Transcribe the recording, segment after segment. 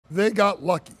they got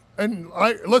lucky. And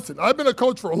listen, I've been a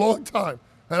coach for a long time,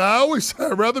 and I always say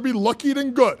I'd rather be lucky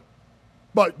than good.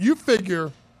 But you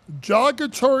figure Ja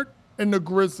gets hurt in the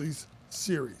Grizzlies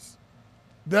series.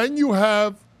 Then you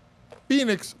have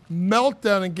Phoenix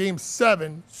meltdown in Game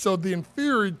 7, so the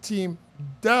inferior team,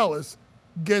 Dallas,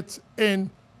 gets into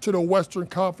the Western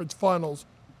Conference Finals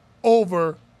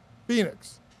over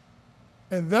Phoenix.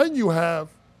 And then you have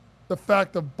the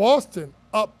fact of Boston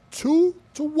up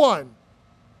 2-1,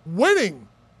 winning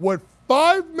with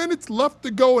 5 minutes left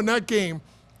to go in that game,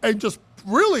 and just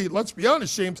really, let's be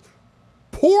honest, James,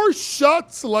 poor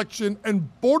shot selection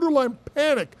and borderline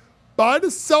panic by the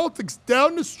Celtics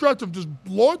down the stretch of just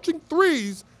launching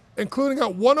threes, including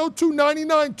at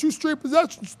 102-99, 2 straight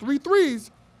possessions, 3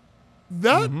 threes.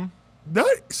 That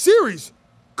series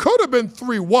could have been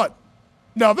 3-1.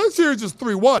 Now, that series is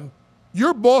 3-1.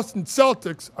 Your Boston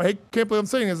Celtics, can't believe I'm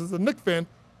saying this as a Knicks fan,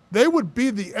 they would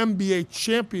be the NBA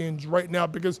champions right now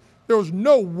because there was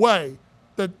no way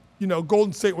that,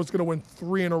 Golden State was going to win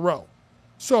 3 in a row.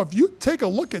 So if you take a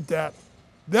look at that,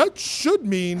 that should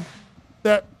mean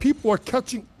that people are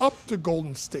catching up to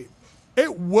Golden State.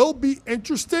 It will be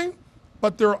interesting,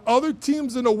 but there are other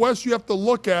teams in the West you have to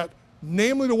look at,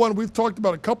 namely the one we've talked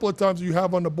about a couple of times you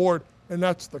have on the board, and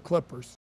that's the Clippers.